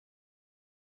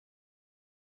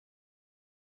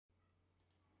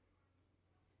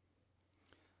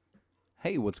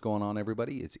Hey, what's going on,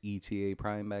 everybody? It's ETA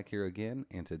Prime back here again,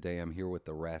 and today I'm here with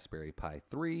the Raspberry Pi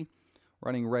 3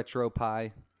 running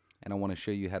Retropie, and I want to show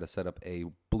you how to set up a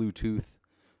Bluetooth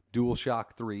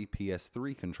DualShock 3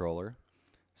 PS3 controller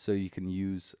so you can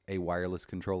use a wireless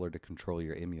controller to control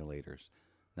your emulators.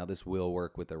 Now, this will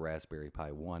work with the Raspberry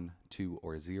Pi 1, 2,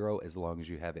 or 0 as long as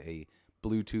you have a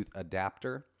Bluetooth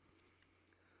adapter.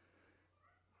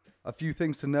 A few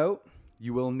things to note: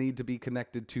 you will need to be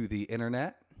connected to the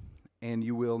internet, and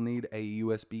you will need a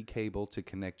USB cable to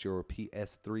connect your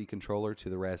PS3 controller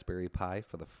to the Raspberry Pi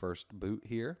for the first boot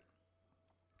here.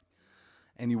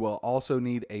 And you will also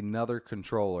need another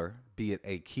controller, be it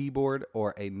a keyboard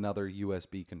or another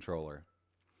USB controller.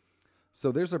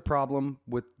 So there's a problem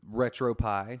with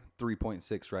Retropie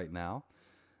 3.6 right now.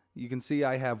 You can see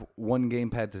I have one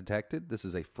gamepad detected. This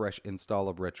is a fresh install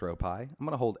of Retropie. I'm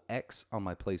going to hold X on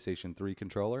my PlayStation 3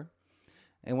 controller.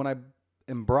 And when I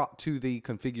am brought to the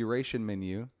configuration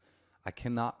menu, I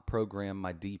cannot program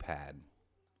my D-pad.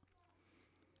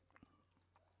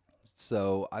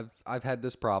 So I've had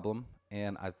this problem,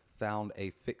 and I've found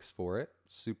a fix for it.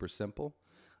 Super simple.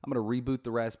 I'm going to reboot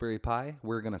the Raspberry Pi.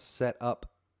 We're going to set up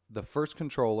the first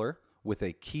controller with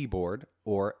a keyboard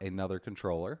or another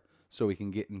controller so we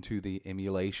can get into the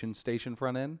emulation station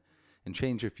front end and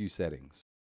change a few settings.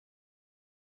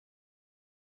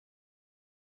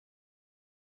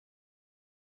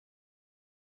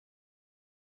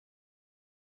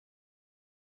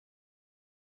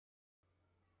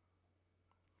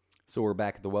 So we're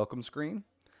back at the welcome screen.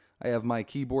 I have my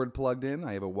keyboard plugged in.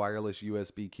 I have a wireless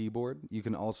USB keyboard. You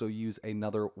can also use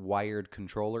another wired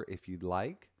controller if you'd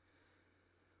like.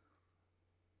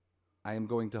 I am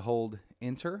going to hold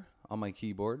Enter on my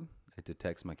keyboard. It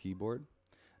detects my keyboard.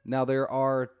 Now there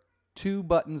are two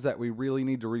buttons that we really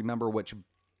need to remember which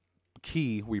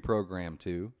key we program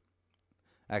to.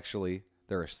 Actually,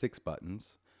 there are 6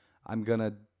 buttons. I'm going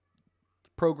to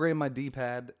program my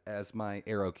D-pad as my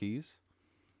arrow keys.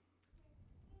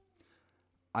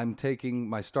 I'm taking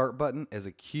my start button as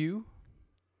a Q.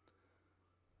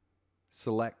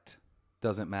 Select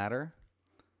doesn't matter.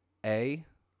 A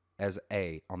as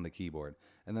A on the keyboard.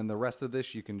 And then the rest of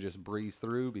this you can just breeze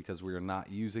through because we are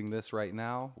not using this right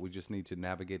now. We just need to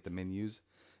navigate the menus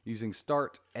using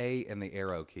Start, A, and the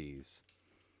arrow keys.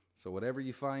 So whatever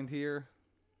you find here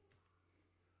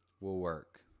will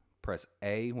work. Press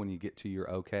A when you get to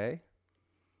your OK.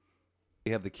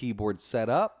 We have the keyboard set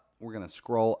up. We're going to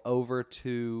scroll over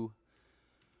to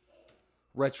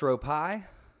Retropie.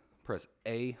 Press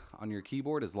A on your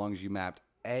keyboard as long as you mapped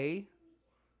A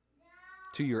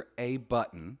to your A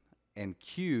button and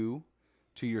Q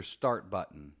to your start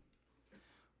button.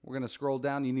 We're going to scroll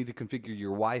down. You need to configure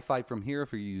your Wi-Fi from here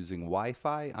if you're using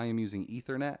Wi-Fi. I am using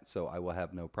Ethernet, so I will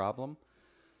have no problem.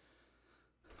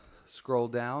 Scroll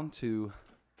down to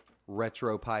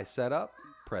Retropie setup.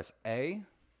 Press A.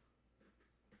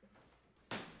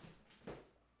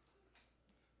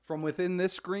 From within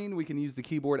this screen, we can use the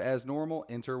keyboard as normal.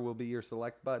 Enter will be your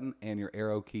select button, and your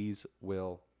arrow keys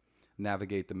will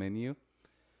navigate the menu.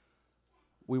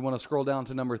 We want to scroll down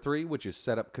to number 3, which is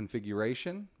Setup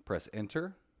Configuration. Press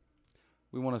Enter.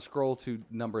 We want to scroll to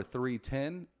number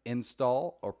 310,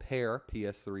 Install or Pair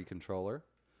PS3 Controller.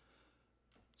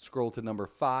 Scroll to number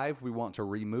 5. We want to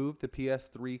remove the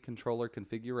PS3 controller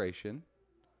configuration.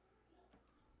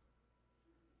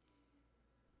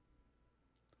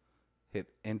 Hit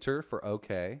Enter for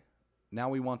OK. Now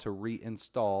we want to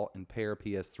reinstall and pair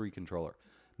PS3 controller.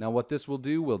 Now what this will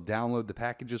do, will download the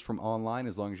packages from online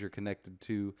as long as you're connected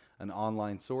to an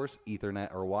online source, Ethernet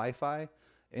or Wi-Fi.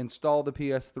 Install the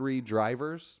PS3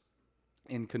 drivers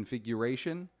in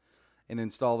configuration and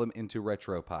install them into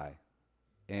Retropie.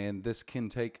 And this can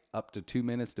take up to 2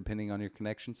 minutes depending on your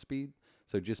connection speed.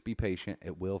 So just be patient,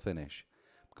 it will finish.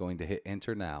 I'm going to hit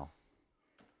Enter now.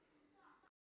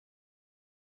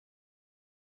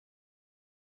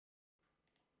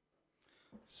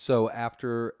 So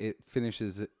after it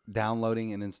finishes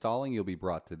downloading and installing, you'll be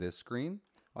brought to this screen.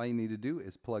 All you need to do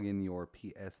is plug in your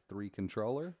PS3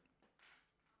 controller.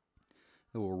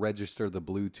 It will register the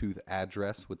Bluetooth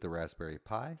address with the Raspberry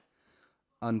Pi.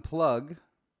 Unplug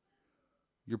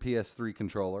your PS3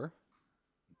 controller.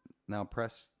 Now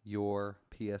press your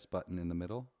PS button in the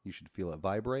middle. You should feel it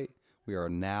vibrate. We are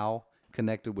now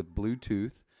connected with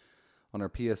Bluetooth on our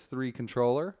PS3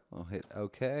 controller. I'll hit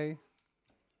OK.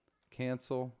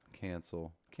 Cancel,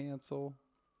 cancel, cancel.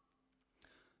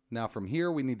 Now from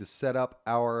here, we need to set up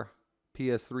our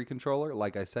PS3 controller.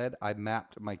 Like I said, I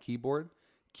mapped my keyboard.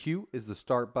 Q is the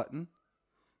start button.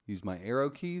 Use my arrow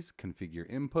keys, configure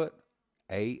input.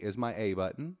 A is my A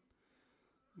button.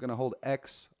 I'm going to hold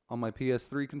X on my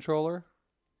PS3 controller.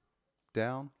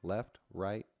 down, left,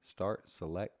 right, start,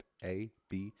 select, A,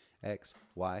 B, X,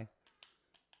 Y.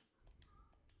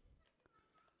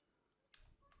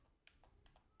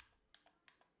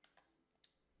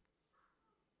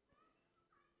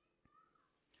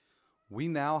 We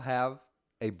now have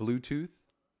a Bluetooth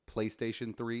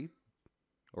PlayStation 3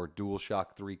 or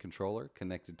DualShock 3 controller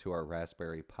connected to our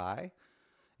Raspberry Pi,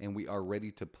 and we are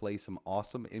ready to play some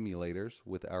awesome emulators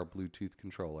with our Bluetooth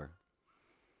controller.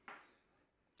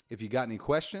 If you got any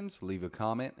questions, leave a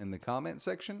comment in the comment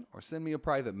section or send me a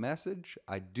private message.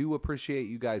 I do appreciate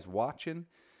you guys watching.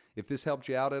 If this helped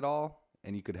you out at all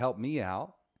and you could help me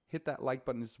out, hit that like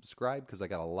button and subscribe because I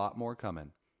got a lot more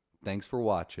coming. Thanks for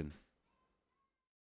watching.